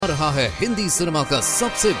रहा है हिंदी सिनेमा का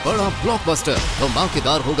सबसे बड़ा ब्लॉकबस्टर।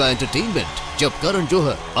 धमाकेदार होगा एंटरटेनमेंट जब करण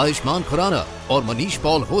जौहर, आयुष्मान खुराना और मनीष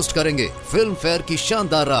पॉल होस्ट करेंगे फिल्म फेयर की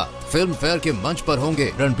शानदार रात। फिल्म फेयर के मंच पर होंगे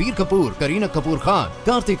रणबीर कपूर, करीना कपूर खान,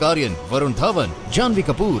 कार्तिक आर्यन, वरुण धवन, जानवी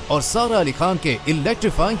कपूर और सारा अली खान के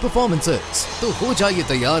इलेक्ट्रीफाइंग परफॉर्मेंसेस। तो हो जाइए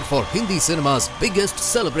तैयार for Hindi cinema's biggest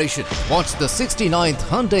celebration. Watch the 69th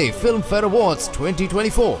Hyundai Film Fair Awards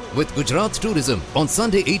 2024 with Gujarat Tourism on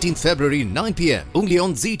Sunday 18th February 9 p.m. only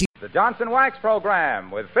on ZT. The Johnson Wax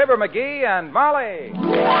Program with Fibber, MCGee, and Molly.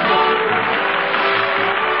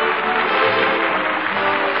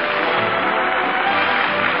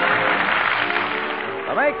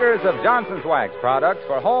 The makers of Johnson's Wax products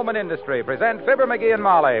for home and industry present Fibber, MCGee, and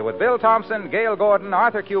Molly with Bill Thompson, Gail Gordon,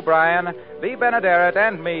 Arthur Q. Bryan, Bea Benaderet,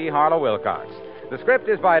 and me, Harlow Wilcox. The script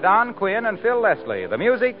is by Don Quinn and Phil Leslie. The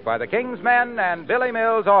music by the King's Men and Billy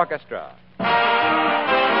Mills Orchestra.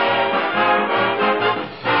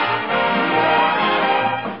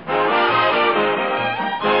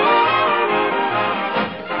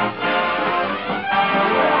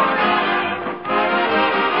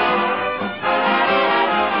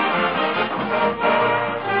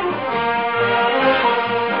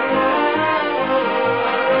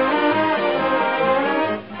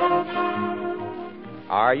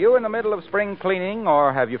 Are you in the middle of spring cleaning,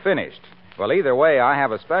 or have you finished? Well, either way, I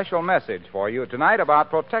have a special message for you tonight about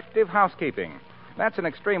protective housekeeping. That's an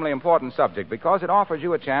extremely important subject because it offers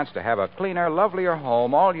you a chance to have a cleaner, lovelier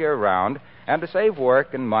home all year round and to save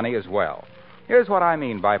work and money as well. Here's what I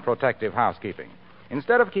mean by protective housekeeping.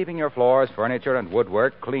 Instead of keeping your floors, furniture, and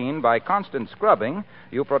woodwork clean by constant scrubbing,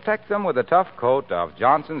 you protect them with a tough coat of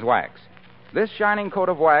Johnson's Wax. This shining coat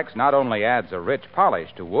of wax not only adds a rich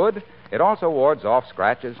polish to wood, it also wards off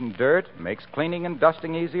scratches and dirt, makes cleaning and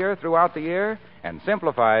dusting easier throughout the year, and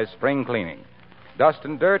simplifies spring cleaning. Dust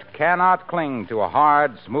and dirt cannot cling to a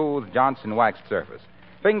hard, smooth Johnson waxed surface.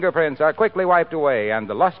 Fingerprints are quickly wiped away, and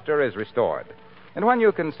the luster is restored. And when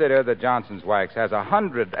you consider that Johnson's Wax has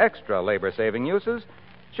 100 extra labor-saving uses,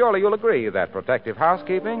 surely you'll agree that protective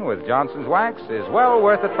housekeeping with Johnson's Wax is well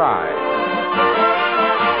worth a try.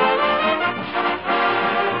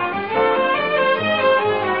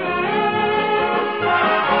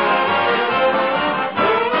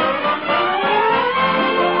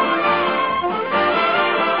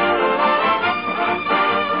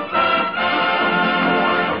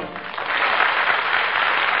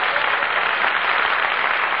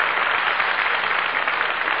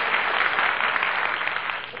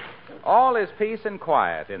 All is peace and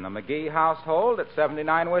quiet in the MCGee household at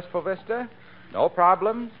 79 Wistful Vista. No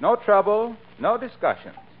problems, no trouble, no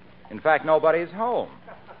discussions. In fact, nobody's home.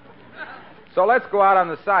 So let's go out on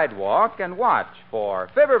the sidewalk and watch for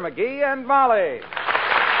Fibber, MCGee, and Molly.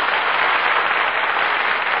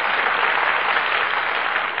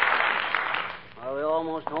 Are we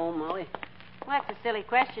almost home, Molly? Well, that's a silly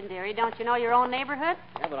question, dearie. Don't you know your own neighborhood?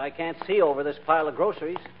 Yeah, but I can't see over this pile of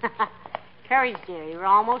groceries. Courage, dearie. We're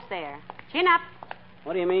almost there. Chin up.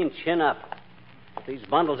 What do you mean, chin up? With these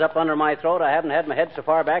bundles up under my throat, I haven't had my head so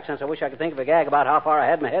far back since I wish I could think of a gag about how far I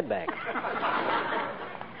had my head back.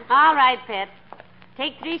 All right, pet.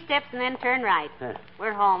 Take 3 steps and then turn right.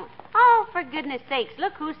 We're home. Oh, for goodness sakes,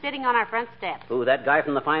 look who's sitting on our front step. Who, that guy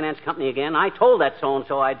from the finance company again? I told that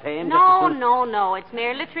so-and-so I'd pay him No. It's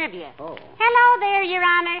Mayor Latrivia. Oh. Hello there, Your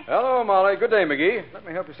Honor. Hello, Molly. Good day, MCGee. Let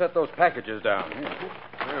me help you set those packages down. Here.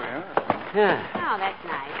 There we are. Yeah. Oh, that's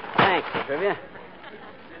nice. Thanks, Latrivia.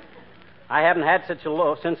 I haven't had such a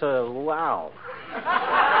low since a... Wow.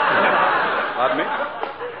 Pardon me?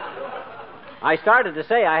 I started to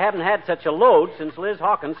say I haven't had such a load since Liz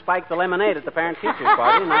Hawkins spiked the lemonade at the parent-teachers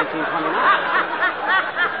party in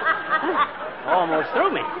 1929. Almost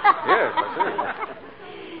threw me. Yes, I see.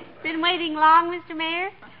 Been waiting long, Mr.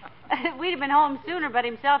 Mayor? We'd have been home sooner, but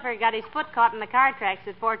himself had got his foot caught in the car tracks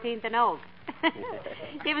at 14th and Oak.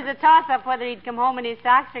 It was a toss-up whether he'd come home in his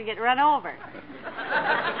socks or get run over.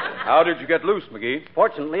 How did you get loose, MCGee?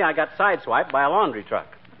 Fortunately, I got sideswiped by a laundry truck.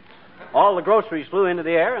 All the groceries flew into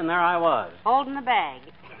the air, and there I was. Holding the bag.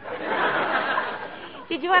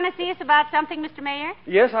 Did you want to see us about something, Mr. Mayor?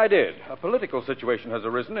 Yes, I did. A political situation has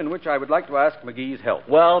arisen in which I would like to ask McGee's help.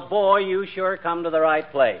 Well, boy, you sure come to the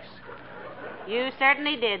right place. You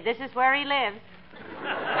certainly did. This is where he lives.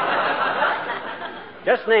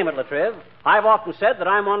 Just name it, Latriv. I've often said that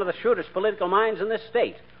I'm one of the shrewdest political minds in this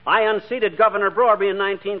state. I unseated Governor Broerby in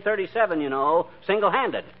 1937, you know,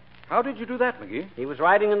 single-handed. How did you do that, McGee? He was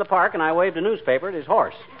riding in the park, and I waved a newspaper at his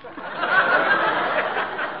horse.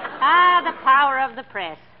 Ah, the power of the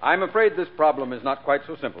press. I'm afraid this problem is not quite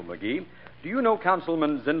so simple, McGee. Do you know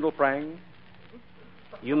Councilman Zindelprang?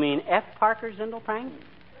 You mean F. Parker Zindelprang?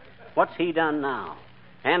 What's he done now?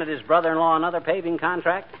 Handed his brother-in-law another paving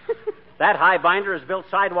contract? That highbinder has built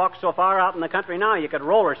sidewalks so far out in the country now you could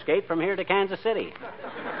roller skate from here to Kansas City.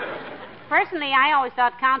 Personally, I always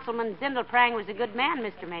thought Councilman Zindelprang was a good man,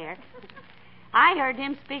 Mr. Mayor. I heard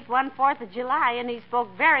him speak one 4th of July, and he spoke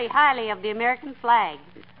very highly of the American flag.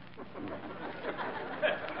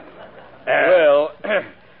 Well,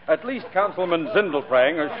 at least Councilman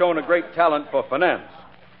Zindelprang has shown a great talent for finance.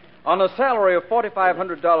 On a salary of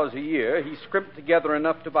 $4,500 a year, he scrimped together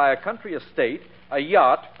enough to buy a country estate, a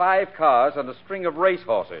yacht, 5 cars, and a string of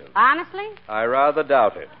racehorses. Honestly? I rather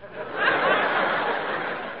doubt it.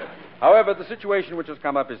 However, the situation which has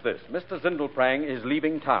come up is this. Mr. Zindelprang is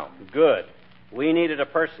leaving town. Good. We needed a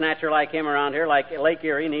purse snatcher like him around here, like Lake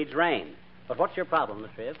Erie needs rain. But what's your problem,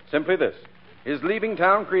 Latriv? Simply this. His leaving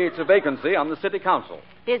town creates a vacancy on the city council.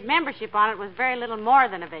 His membership on it was very little more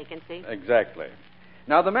than a vacancy. Exactly.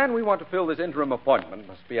 Now, the man we want to fill this interim appointment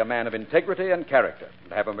must be a man of integrity and character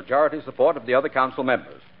and have a majority support of the other council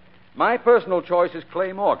members. My personal choice is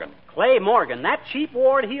Clay Morgan. Clay Morgan, that cheap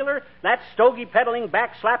ward heeler, that stogie-peddling,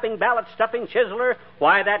 back-slapping, ballot-stuffing chiseler.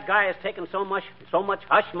 Why, that guy has taken so much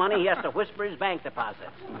hush money he has to whisper his bank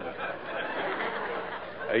deposits.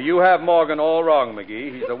 You have Morgan all wrong,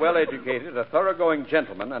 McGee. He's a well-educated, a thoroughgoing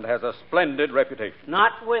gentleman and has a splendid reputation.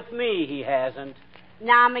 Not with me, he hasn't.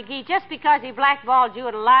 Now, McGee, just because he blackballed you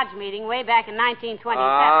at a lodge meeting way back in 1927...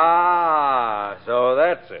 Ah, so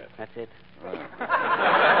that's it. That's it.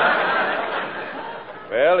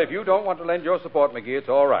 Well, if you don't want to lend your support, McGee, it's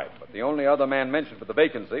all right. But the only other man mentioned for the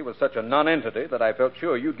vacancy was such a non-entity that I felt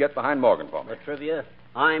sure you'd get behind Morgan for me. Trivia,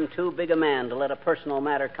 I'm too big a man to let a personal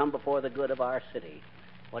matter come before the good of our city.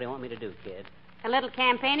 What do you want me to do, kid? A little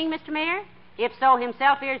campaigning, Mr. Mayor? If so,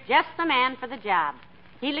 himself here's just the man for the job.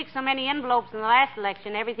 He licked so many envelopes in the last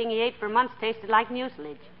election, everything he ate for months tasted like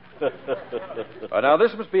mucilage. Now,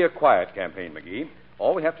 this must be a quiet campaign, McGee.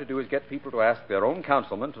 All we have to do is get people to ask their own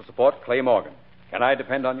councilman to support Clay Morgan. Can I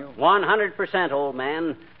depend on you? 100%, old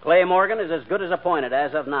man. Clay Morgan is as good as appointed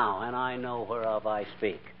as of now, and I know whereof I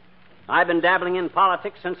speak. I've been dabbling in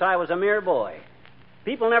politics since I was a mere boy.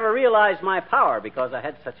 People never realized my power because I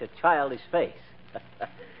had such a childish face.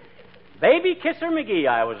 Baby Kisser McGee,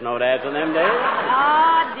 I was known as in them days.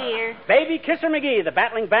 Oh, dear. Baby Kisser McGee, the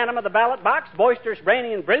battling bantam of the ballot box, boisterous,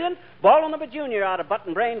 brainy, and brilliant, balling up a junior out of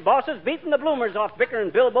button-brained bosses, beating the bloomers off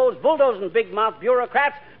bickering bilbos, bulldozing big-mouth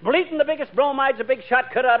bureaucrats, bleating the biggest bromides a big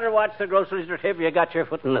shot could utter, watch the groceries or tip you got your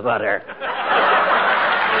foot in the butter.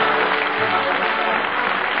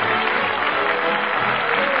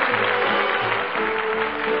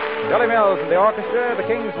 Billy Mills and the orchestra, the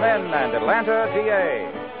King's Men, and Atlanta,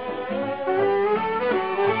 GA.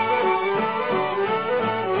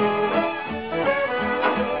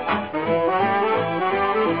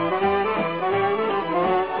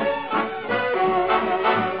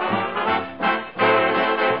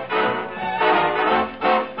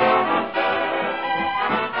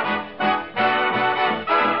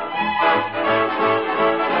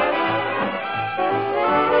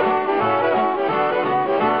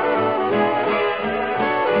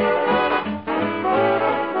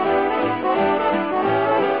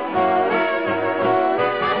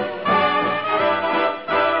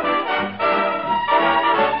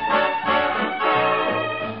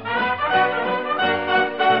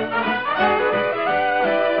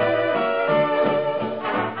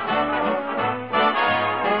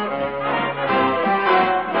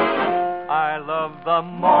 The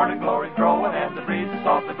morning glory's growing and the breeze is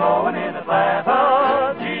softly blowing in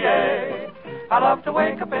Atlanta, GA. I love to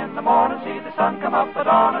wake up in the morning, see the sun come up at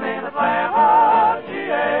dawn in Atlanta,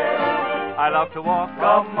 GA. I love to walk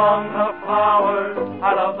among the flowers,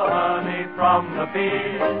 I love the honey from the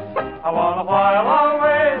bees. I want to while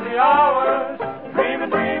away the hours, dreaming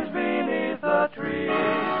dreams beneath the trees.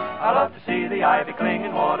 I love to see the ivy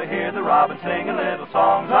clinging, want to hear the robin singing little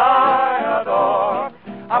songs I adore.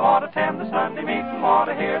 I want to attend the Sunday meeting, want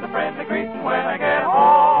to hear the friendly greeting when I get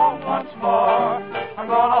home once more. I'm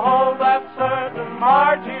going to hold that certain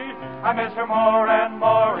Margie, I miss her more and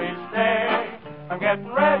more each day. I'm getting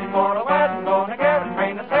ready for a wedding, going to get a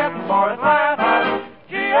train that's heading for Atlanta.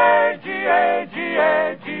 GA, GA,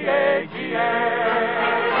 GA, GA, GA.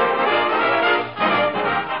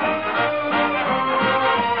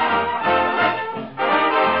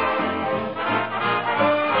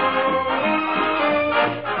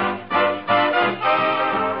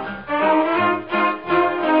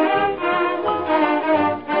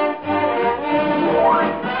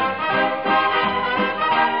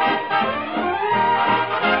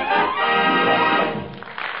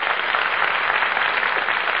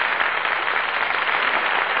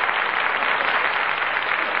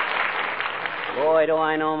 Boy, do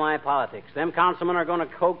I know my politics. Them councilmen are going to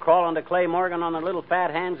crawl into Clay Morgan on their little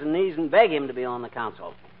fat hands and knees and beg him to be on the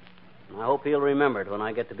council. I hope he'll remember it when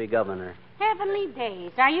I get to be governor. Heavenly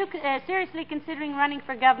days. Are you seriously considering running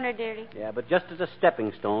for governor, dearie? Yeah, but just as a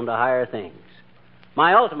stepping stone to higher things.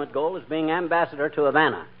 My ultimate goal is being ambassador to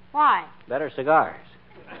Havana. Why? Better cigars.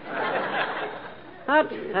 But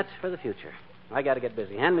that's for the future. I got to get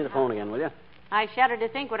busy. Hand me the phone again, will you? I shudder to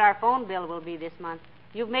think what our phone bill will be this month.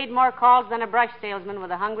 You've made more calls than a brush salesman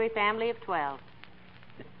with a hungry family of 12.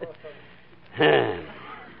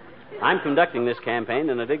 I'm conducting this campaign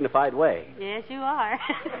in a dignified way. Yes, you are.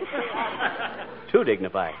 Too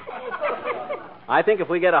dignified. I think if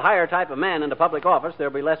we get a higher type of man into public office,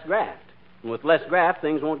 there'll be less graft. And with less graft,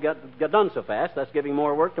 things won't get done so fast, thus giving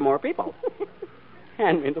more work to more people.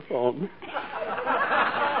 Hand me the phone.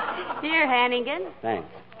 Here, Hannigan. Thanks.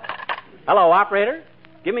 Hello, operator.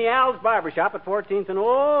 Give me Al's Barbershop at 14th and...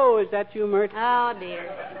 Oh, is that you, Mert? Oh, dear.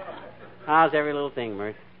 How's every little thing,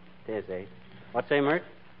 Mert? Tis, eh? What say, Mert?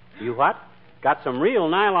 You what? Got some real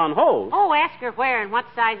nylon hose. Oh, ask her where and what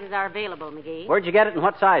sizes are available, McGee. Where'd you get it and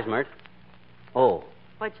what size, Mert? Oh,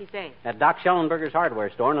 What'd she say? at Doc Schellenberger's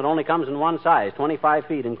hardware store, and it only comes in one size, 25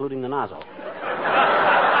 feet, including the nozzle.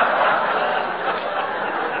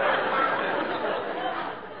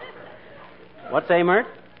 What say, Mert?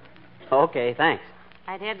 Okay, thanks.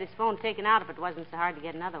 I'd have this phone taken out if it wasn't so hard to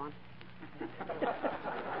get another one.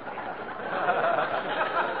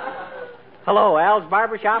 Hello, Al's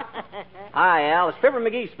Barbershop. Hi, Al. It's Fibber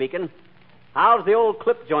McGee speaking. How's the old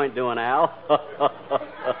clip joint doing, Al?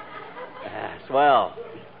 Swell.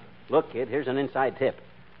 Look, kid, here's an inside tip.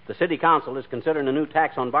 The city council is considering a new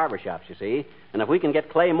tax on barbershops, you see. And if we can get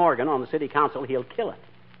Clay Morgan on the city council, he'll kill it.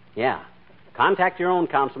 Yeah. Contact your own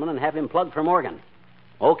councilman and have him plugged for Morgan.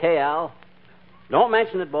 Okay, Al. Don't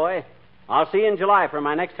mention it, boy. I'll see you in July for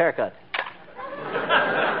my next haircut.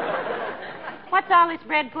 What's all this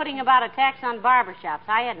bread pudding about a tax on barbershops?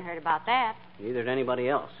 I hadn't heard about that. Neither did anybody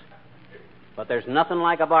else. But there's nothing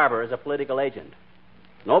like a barber as a political agent.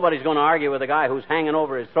 Nobody's going to argue with a guy who's hanging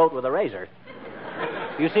over his throat with a razor.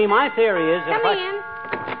 You see, my theory is that Come in.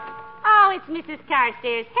 Oh, it's Mrs.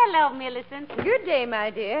 Carstairs. Hello, Millicent. Good day, my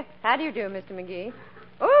dear. How do you do, Mr. McGee?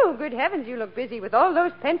 Oh, good heavens, you look busy with all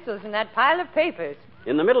those pencils and that pile of papers.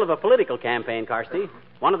 in the middle of a political campaign, Carsty,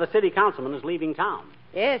 one of the city councilmen is leaving town.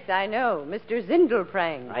 Yes, I know. Mr.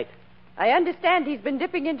 Zindelprang. Right. I understand he's been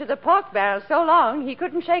dipping into the pork barrel so long he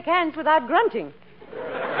couldn't shake hands without grunting.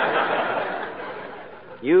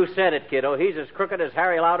 You said it, kiddo. He's as crooked as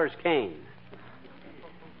Harry Lauder's cane.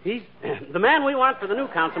 He's the man we want for the new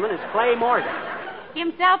councilman is Clay Morgan.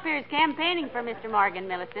 Himself here is campaigning for Mr. Morgan,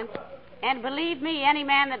 Millicent. And believe me, any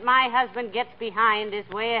man that my husband gets behind is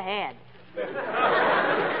way ahead.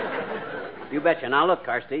 You betcha. Now, look,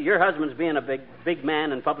 Carsty, your husband's being a big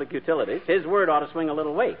man in public utilities. His word ought to swing a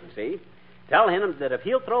little weight, you see. Tell him that if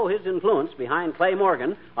he'll throw his influence behind Clay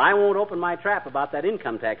Morgan, I won't open my trap about that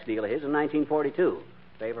income tax deal of his in 1942.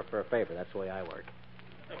 Favor for a favor. That's the way I work.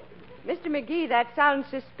 Mr. McGee, that sounds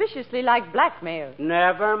suspiciously like blackmail.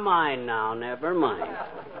 Never mind now, never mind.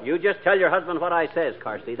 You just tell your husband what I says,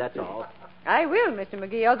 Carsty, that's all. I will, Mr.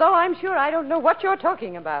 McGee, although I'm sure I don't know what you're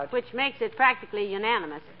talking about. Which makes it practically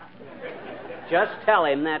unanimous. Just tell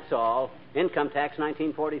him, that's all. Income tax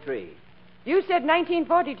 1943. You said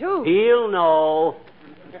 1942. He'll know.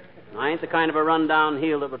 I ain't the kind of a run-down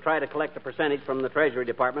heel that would try to collect a percentage from the Treasury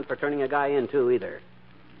Department for turning a guy in, too, either.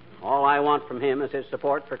 All I want from him is his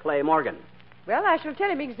support for Clay Morgan. Well, I shall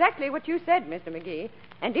tell him exactly what you said, Mr. McGee.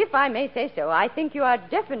 And if I may say so, I think you are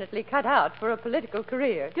definitely cut out for a political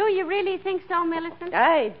career. Do you really think so, Millicent?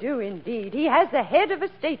 I do indeed. He has the head of a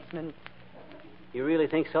statesman. You really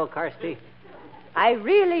think so, Carsty? I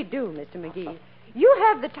really do, Mr. McGee. You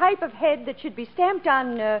have the type of head that should be stamped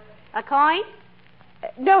on, A coin?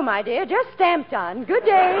 No, my dear, just stamped on. Good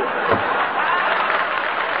day.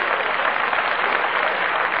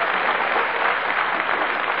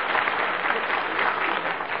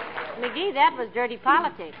 McGee, that was dirty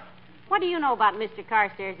politics. What do you know about Mr.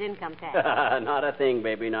 Carstairs' income tax? Not a thing,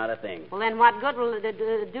 baby, not a thing. Well, then what good will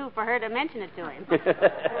it do for her to mention it to him?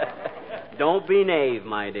 Don't be naive,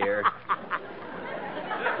 my dear.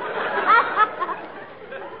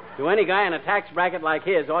 To any guy in a tax bracket like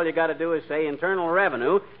his, all you got to do is say Internal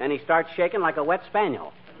Revenue, and he starts shaking like a wet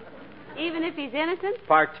spaniel. Even if he's innocent?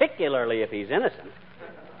 Particularly if he's innocent.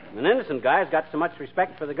 An innocent guy's got so much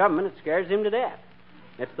respect for the government, it scares him to death.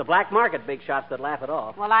 It's the black market big shots that laugh it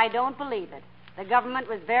off. Well, I don't believe it. The government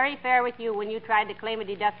was very fair with you when you tried to claim a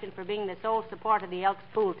deduction for being the sole support of the Elks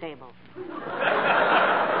pool table.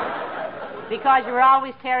 Because you were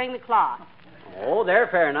always tearing the cloth. Oh, they're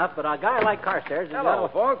fair enough, but a guy like Carstairs has Hello,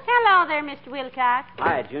 folks. Hello there, Mr. Wilcox.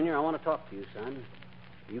 Hi, Junior. I want to talk to you, son.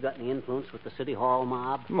 You got any influence with the City Hall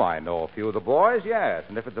mob? Well, I know a few of the boys, yes.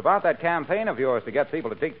 And if it's about that campaign of yours to get people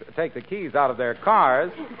to take the keys out of their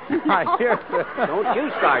cars, I hear that... Don't you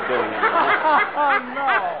start doing it.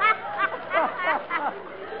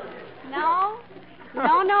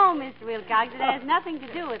 No, Mr. Wilcox. It has nothing to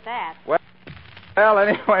do with that. Well,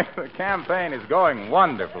 anyway, the campaign is going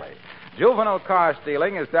wonderfully. Juvenile car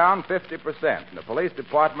stealing is down 50%, and the police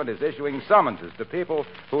department is issuing summonses to people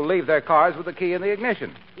who leave their cars with the key in the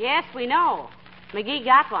ignition. Yes, we know. McGee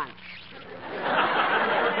got one.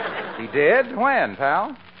 He did? When,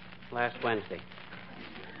 pal? Last Wednesday.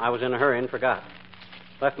 I was in a hurry and forgot.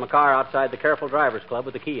 Left my car outside the Careful Drivers Club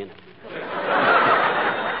with the key in it.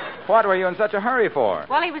 What were you in such a hurry for?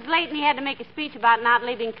 Well, he was late and he had to make a speech about not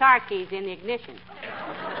leaving car keys in the ignition.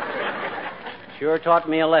 Sure taught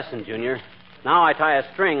me a lesson, Junior. Now I tie a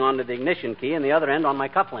string onto the ignition key and the other end on my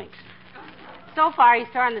cufflinks. So far, he's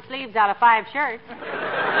torn the sleeves out of 5 shirts.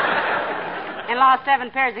 And lost 7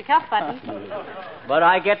 pairs of cuff buttons. But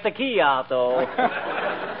I get the key out, though.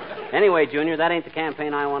 Anyway, Junior, that ain't the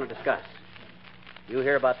campaign I want to discuss. You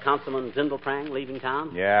hear about Councilman Zindelprang leaving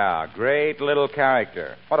town? Yeah, great little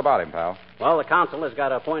character. What about him, pal? Well, the council has got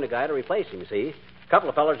to appoint a guy to replace him, you see. A couple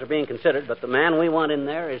of fellers are being considered, but the man we want in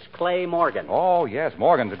there is Clay Morgan. Oh, yes,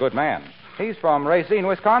 Morgan's a good man. He's from Racine,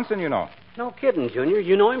 Wisconsin, you know. No kidding, Junior.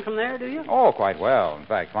 You know him from there, do you? Oh, quite well. In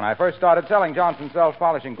fact, when I first started selling Johnson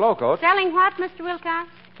self-polishing glow coat... Selling what, Mr. Wilcox?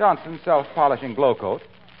 Johnson self-polishing glow coat.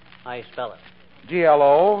 How you spell it?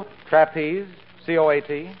 GLO, trapeze,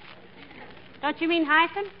 COAT. Don't you mean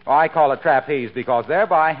hyphen? Oh, I call it trapeze because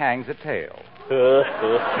thereby hangs a tail.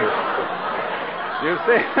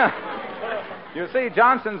 You see,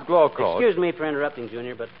 Johnson's glow coat... Excuse me for interrupting,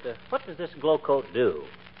 Junior, but what does this glow coat do?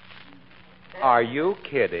 Are you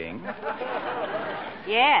kidding?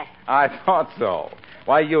 Yes. I thought so.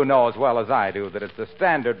 Why, you know as well as I do that it's the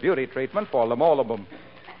standard beauty treatment for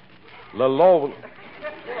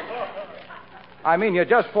I mean, you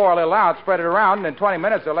just pour a little out, spread it around, and in 20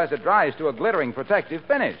 minutes or less it dries to a glittering protective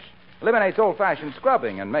finish. Eliminates old-fashioned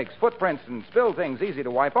scrubbing and makes footprints and spill things easy to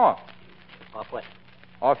wipe off. Off what?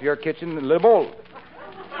 Off your kitchen bowl.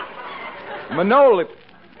 Manoli.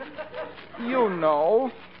 You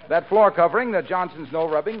know. That floor covering, the Johnson's no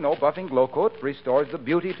rubbing, no buffing glow coat, restores the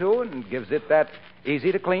beauty to and gives it that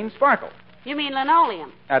easy-to-clean sparkle. You mean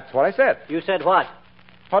linoleum? That's what I said. You said what?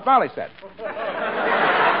 What Molly said.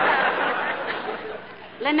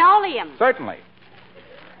 Linoleum. Certainly.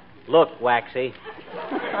 Look, Waxy.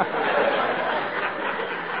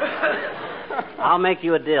 I'll make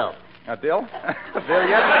you a deal. A deal? A deal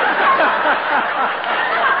yet?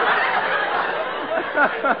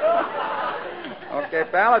 Okay,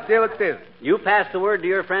 pal, a deal it is. You pass the word to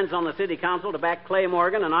your friends on the city council to back Clay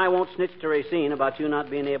Morgan, and I won't snitch to Racine about you not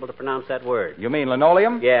being able to pronounce that word. You mean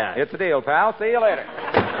linoleum? Yeah. It's a deal, pal. See you later.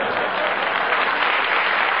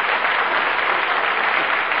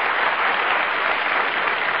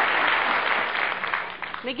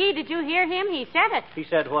 McGee, did you hear him? He said it. He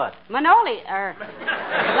said what? Well,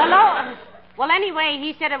 anyway,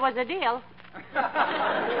 he said it was a deal.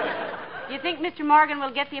 You think Mr. Morgan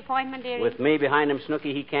will get the appointment, dearie? With me behind him,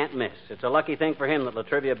 Snooky, he can't miss. It's a lucky thing for him that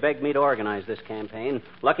Latrivia begged me to organize this campaign.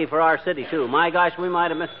 Lucky for our city, too. My gosh, we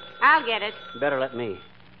might have missed... I'll get it. Better let me.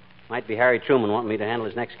 Might be Harry Truman wanting me to handle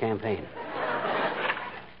his next campaign.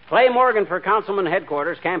 Clay Morgan for Councilman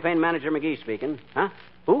Headquarters, Campaign Manager McGee speaking. Huh?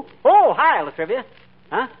 Who? Oh, hi, Latrivia.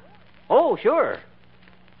 Huh? Oh, sure.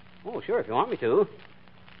 Oh, sure, if you want me to.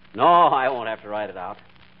 No, I won't have to write it out.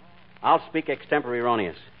 I'll speak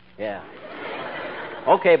extemporaneous. Yeah.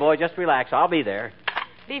 Okay, boy, just relax. I'll be there.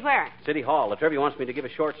 Be where? City Hall. Latrivia wants me to give a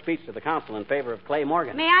short speech to the council in favor of Clay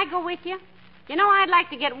Morgan. May I go with you? You know, I'd like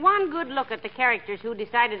to get one good look at the characters who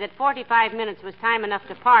decided that 45 minutes was time enough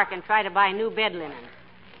to park and try to buy new bed linen.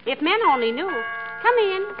 If men only knew. Come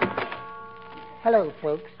in. Hello,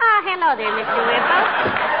 folks. Ah, hello there, Mr. Wimple.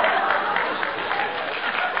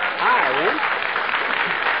 Hi, Wimp.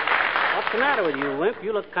 What's the matter with you, Wimp?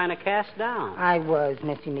 You look kind of cast down. I was,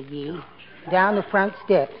 Mr. McGee. Down the front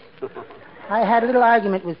steps. I had a little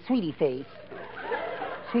argument with Sweetie Face.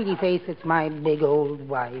 Sweetie Face, it's my big old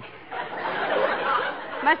wife.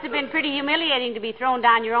 Must have been pretty humiliating to be thrown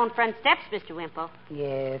down your own front steps, Mr. Wimple.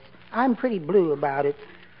 Yes, I'm pretty blue about it.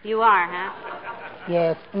 You are, huh?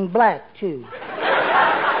 Yes, and black, too.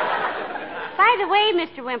 By the way,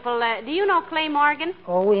 Mr. Wimple, do you know Clay Morgan?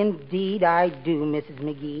 Oh, indeed I do, Mrs.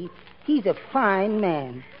 McGee. He's a fine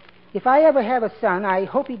man. If I ever have a son, I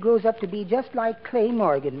hope he grows up to be just like Clay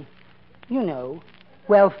Morgan. You know,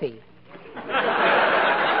 wealthy.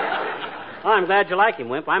 Well, I'm glad you like him,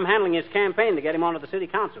 Wimp. I'm handling his campaign to get him onto the city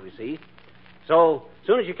council, you see. So, as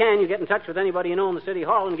soon as you can, you get in touch with anybody you know in the city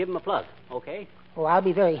hall and give him a plug, okay? Oh, I'll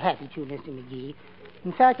be very happy to, Mr. McGee.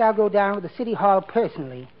 In fact, I'll go down to the city hall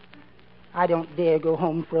personally. I don't dare go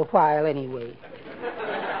home for a while anyway.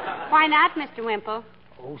 Why not, Mr. Wimple?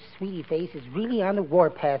 Oh, Sweetie Face is really on the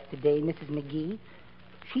warpath today, Mrs. McGee.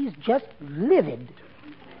 She's just livid.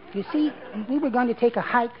 You see, we were going to take a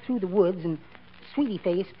hike through the woods, and Sweetie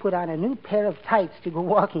Face put on a new pair of tights to go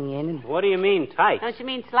walking in. And... What do you mean, tights? Don't you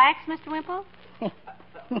mean slacks, Mr. Wimple?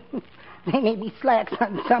 They may be slacks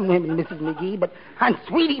on some women, Mrs. McGee, but on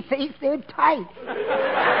Sweetie Face, they're tight.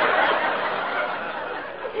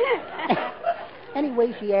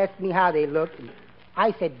 Anyway, she asked me how they looked, and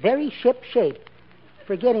I said very ship-shape,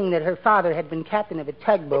 forgetting that her father had been captain of a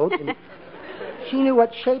tugboat, and she knew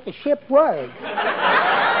what shape a ship was.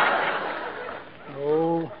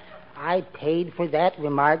 Oh, I paid for that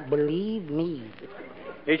remark, believe me.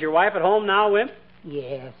 Is your wife at home now, Wimp?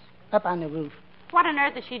 Yes, up on the roof. What on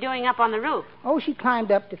earth is she doing up on the roof? Oh, she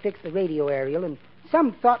climbed up to fix the radio aerial, and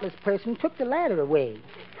some thoughtless person took the ladder away.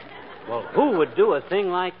 Well, who would do a thing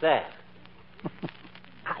like that?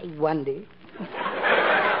 I wonder.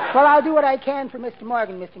 Well, I'll do what I can for Mr.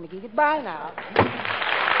 Morgan, Mr. McGee. Goodbye now.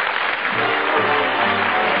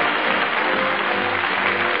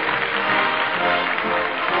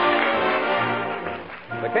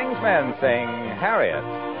 The King's Men sing Harriet.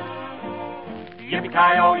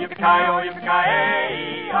 Yippee-ki-yo, yippee-ki-yo,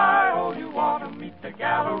 yippee-ki-yay-I-oh, you want to meet the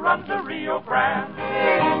gal who runs the Rio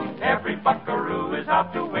Grande. Every buckaroo is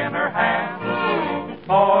out to win her hand.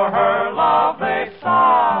 For her love they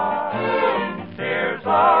sigh. There's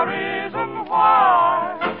a reason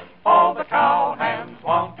why. All the cowhands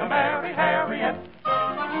want to marry Harriet.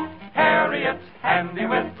 Harriet's handy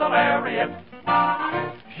with the lariat.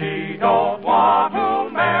 She don't want to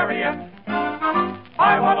marry it.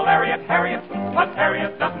 I want a lariat, Harriet, but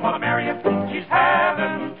Harriet doesn't want to marry it. She's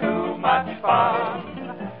having too much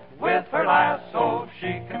fun. With her lasso,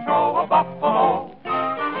 she can throw a buffalo.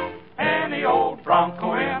 Any old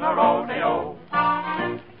bronco in a rodeo.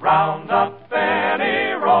 Round up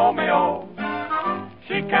any Romeo.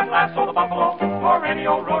 She can lasso the buffalo or any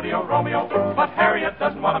old rodeo Romeo. But Harriet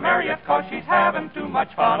doesn't want to marry it 'cause she's having too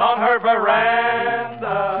much fun on her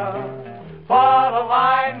veranda. What a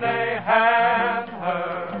line they hand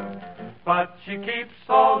her. But she keeps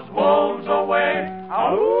those wolves away.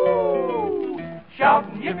 Ow!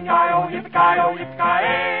 Shouting yippee-ki-yo, yippee-ki-yo,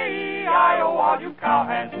 yippee-ki-yay-I-oh, all you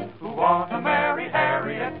cowhands who want to marry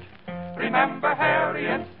Harriet. Remember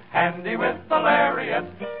Harriet's handy with the lariat.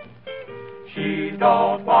 She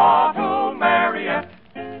don't want to marry it.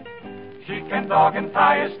 She can dog and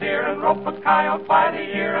tie a steer and rope a coyote by the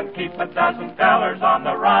ear and keep a dozen fellers on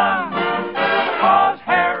the run. 'Cause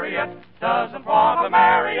Harriet doesn't want to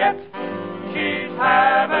marry it. She's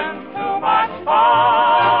having too much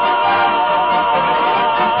fun.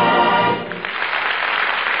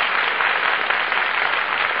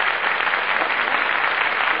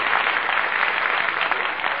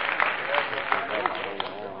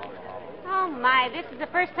 Oh, my, this is the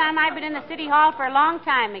first time I've been in the city hall for a long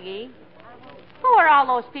time, McGee. Who are all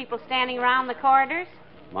those people standing around the corridors?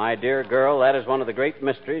 My dear girl, that is one of the great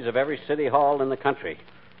mysteries of every city hall in the country.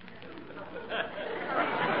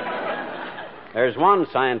 There's one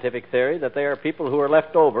scientific theory that they are people who were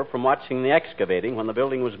left over from watching the excavating when the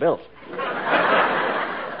building was built.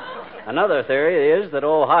 Another theory is that,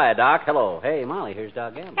 oh, hi, Doc. Hello. Hey, Molly, here's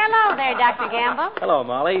Doc Gamble. Hello there, Dr. Gamble. Hello,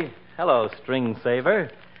 Molly. Hello, String Saver.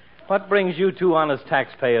 What brings you two honest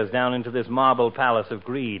taxpayers down into this marble palace of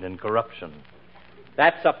greed and corruption?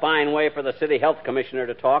 That's a fine way for the city health commissioner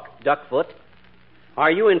to talk, Duckfoot.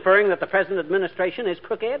 Are you inferring that the present administration is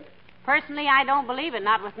crooked? Personally, I don't believe it,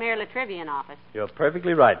 not with Mayor Latrivia in office. You're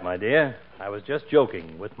perfectly right, my dear. I was just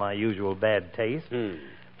joking with my usual bad taste.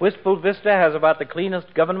 Wistful Vista has about the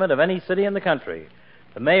cleanest government of any city in the country.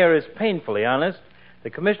 The mayor is painfully honest. The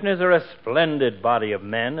commissioners are a splendid body of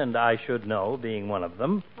men, and I should know, being one of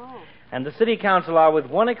them. Oh. And the city council are, with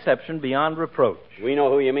one exception, beyond reproach. We know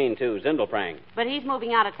who you mean, too, Zindelprang. But he's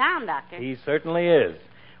moving out of town, Doctor. He certainly is.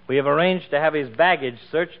 We have arranged to have his baggage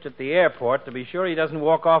searched at the airport to be sure he doesn't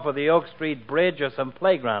walk off of the Oak Street Bridge or some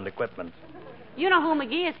playground equipment. You know who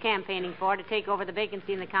McGee is campaigning for to take over the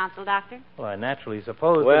vacancy in the council, Doctor? Well, I naturally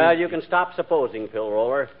suppose... Well, you can stop supposing, Pill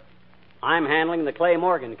Roller. I'm handling the Clay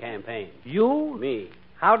Morgan campaign. You? Me.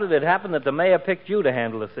 How did it happen that the mayor picked you to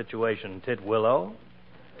handle the situation, Titwillow?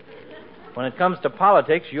 When it comes to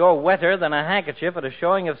politics, you're wetter than a handkerchief at a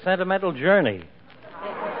showing of Sentimental Journey.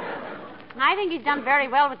 I think he's done very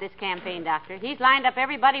well with this campaign, Doctor. He's lined up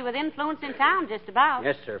everybody with influence in town, just about.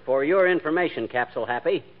 Yes, sir. For your information, Capsule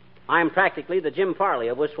Happy, I'm practically the Jim Farley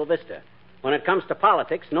of Wistful Vista. When it comes to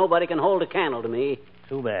politics, nobody can hold a candle to me.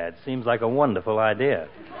 Too bad. Seems like a wonderful idea.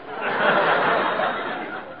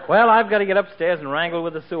 Well, I've got to get upstairs and wrangle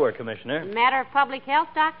with the sewer commissioner. Matter of public health,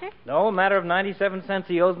 Doctor? No, a matter of 97 cents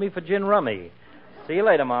he owes me for gin rummy. See you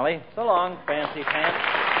later, Molly. So long, fancy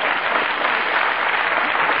pants.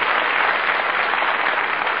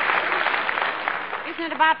 Isn't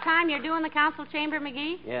it about time you're doing the council chamber,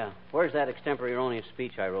 McGee? Yeah. Where's that extemporaneous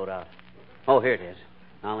speech I wrote out? Oh, here it is.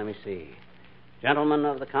 Now, let me see. Gentlemen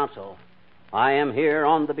of the council, I am here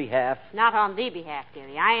on the behalf... Not on the behalf,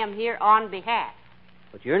 dearie. I am here on behalf.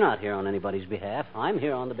 But you're not here on anybody's behalf. I'm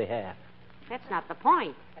here on the behalf. That's not the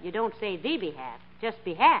point. You don't say the behalf, just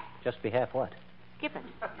behalf. Just behalf what? Skip it.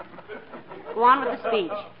 Go on with the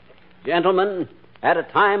speech. Gentlemen, at a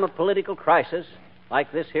time of political crisis,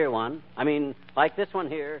 like this one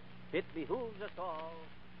here, it behooves us all...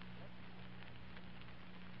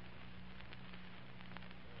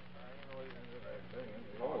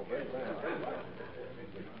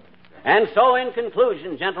 And so, in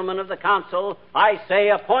conclusion, gentlemen of the council, I say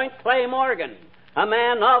appoint Clay Morgan, a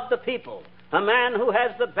man of the people, a man who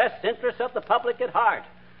has the best interests of the public at heart,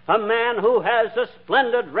 a man who has a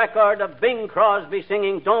splendid record of Bing Crosby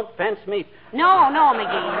singing Don't Fence Me. No,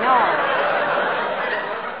 McGee,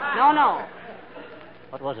 no.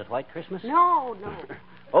 What was it, White Christmas? No.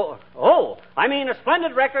 I mean a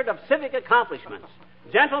splendid record of civic accomplishments.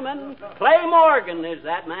 Gentlemen, Clay Morgan is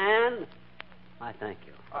that man. I thank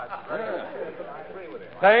you.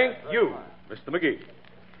 Thank you, Mr. McGee.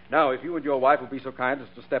 Now, if you and your wife will be so kind as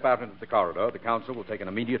to step out into the corridor, the council will take an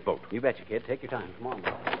immediate vote. You betcha, kid. Take your time. Come on,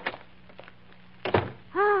 boy.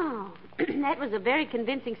 Oh, that was a very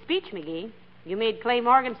convincing speech, McGee. You made Clay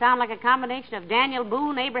Morgan sound like a combination of Daniel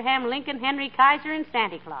Boone, Abraham Lincoln, Henry Kaiser, and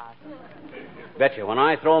Santa Claus. Betcha, when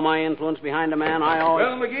I throw my influence behind a man, I always...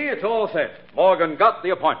 Well, McGee, it's all set. Morgan got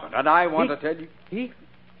the appointment, and I want to tell you...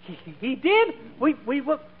 He did? We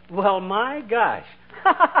were... Well, my gosh.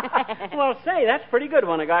 Well, say, that's pretty good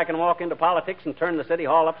when a guy can walk into politics and turn the city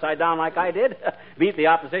hall upside down like I did. Beat the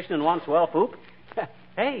opposition in one swell whoop.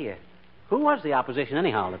 Hey, who was the opposition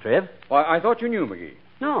anyhow, Latriv? Why, I thought you knew, McGee.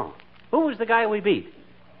 No. Who was the guy we beat?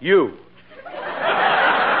 You.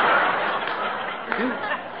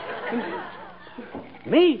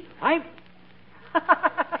 Me?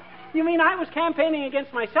 You mean I was campaigning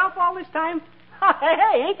against myself all this time?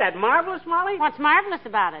 Hey, ain't that marvelous, Molly? What's marvelous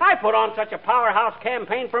about it? I put on such a powerhouse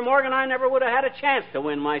campaign for Morgan, I never would have had a chance to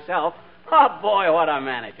win myself. Oh, boy, what a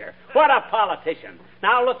manager. What a politician.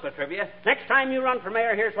 Now, look, Latrivia, next time you run for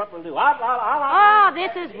mayor, here's what we'll do. Oh,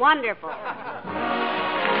 this is wonderful.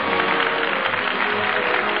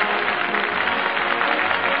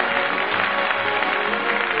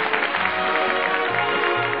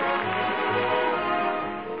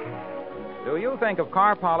 Do you think of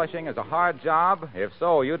car polishing as a hard job? If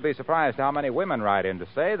so, you'd be surprised how many women write in to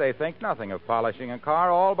say they think nothing of polishing a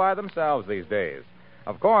car all by themselves these days.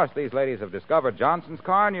 Of course, these ladies have discovered Johnson's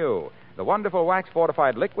Car New, the wonderful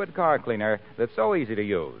wax-fortified liquid car cleaner that's so easy to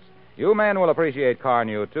use. You men will appreciate Car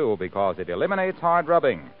New, too, because it eliminates hard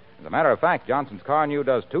rubbing. As a matter of fact, Johnson's Car New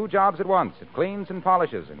does two jobs at once. It cleans and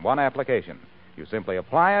polishes in one application. You simply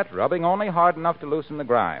apply it, rubbing only hard enough to loosen the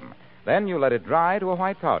grime. Then you let it dry to a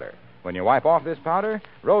white powder. When you wipe off this powder,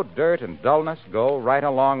 road dirt and dullness go right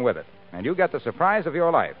along with it. And you get the surprise of your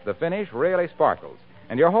life. The finish really sparkles.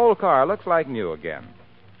 And your whole car looks like new again.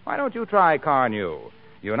 Why don't you try Car New?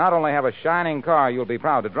 You not only have a shining car you'll be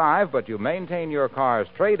proud to drive, but you maintain your car's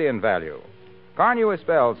trade-in value. Car New is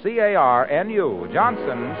spelled C-A-R-N-U,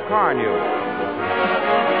 Johnson's Car New.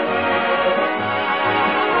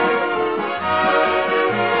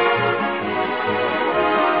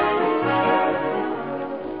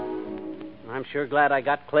 I'm sure glad I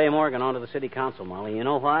got Clay Morgan onto the city council, Molly. You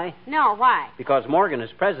know why? No, why? Because Morgan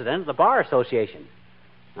is president of the Bar Association.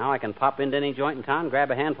 Now I can pop into any joint in town, grab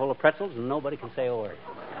a handful of pretzels, and nobody can say a word.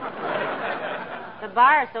 The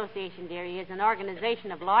Bar Association, dearie, is an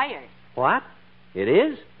organization of lawyers. What? It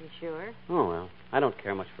is? You sure? Oh, well, I don't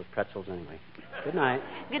care much for pretzels anyway. Good night.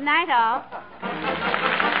 Good night, all.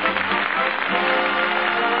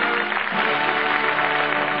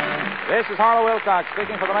 This is Harlow Wilcox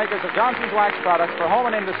speaking for the makers of Johnson's Wax Products for Home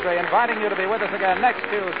and Industry, inviting you to be with us again next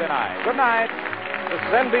Tuesday night. Good night. This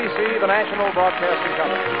is NBC, the National Broadcasting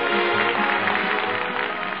Company.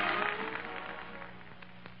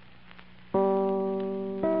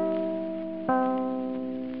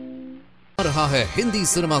 रहा है Hindi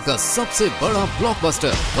cinema का सबसे बड़ा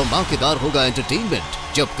blockbuster. धमाकेदार होगा entertainment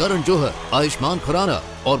जब करण जौहर, आयुष्मान खुराना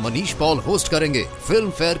और Manish Paul host करेंगे फिल्म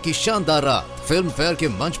फेयर की शानदार रात। फिल्म फेयर के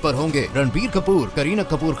मंच पर होंगे रणबीर कपूर, करीना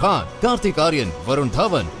कपूर खान, कार्तिक आर्यन, वरुण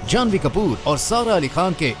धवन, जानवी कपूर और सारा अली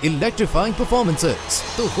खान के इलेक्ट्रीफाइंग परफॉर्मेंसेस।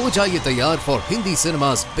 तो हो जाइए तैयार for Hindi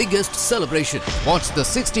cinema's biggest celebration. Watch the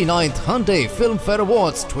 69th Hyundai Film Fair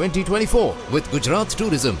Awards 2024 with Gujarat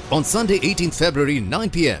Tourism on Sunday 18th February 9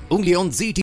 p.m. only on ZT.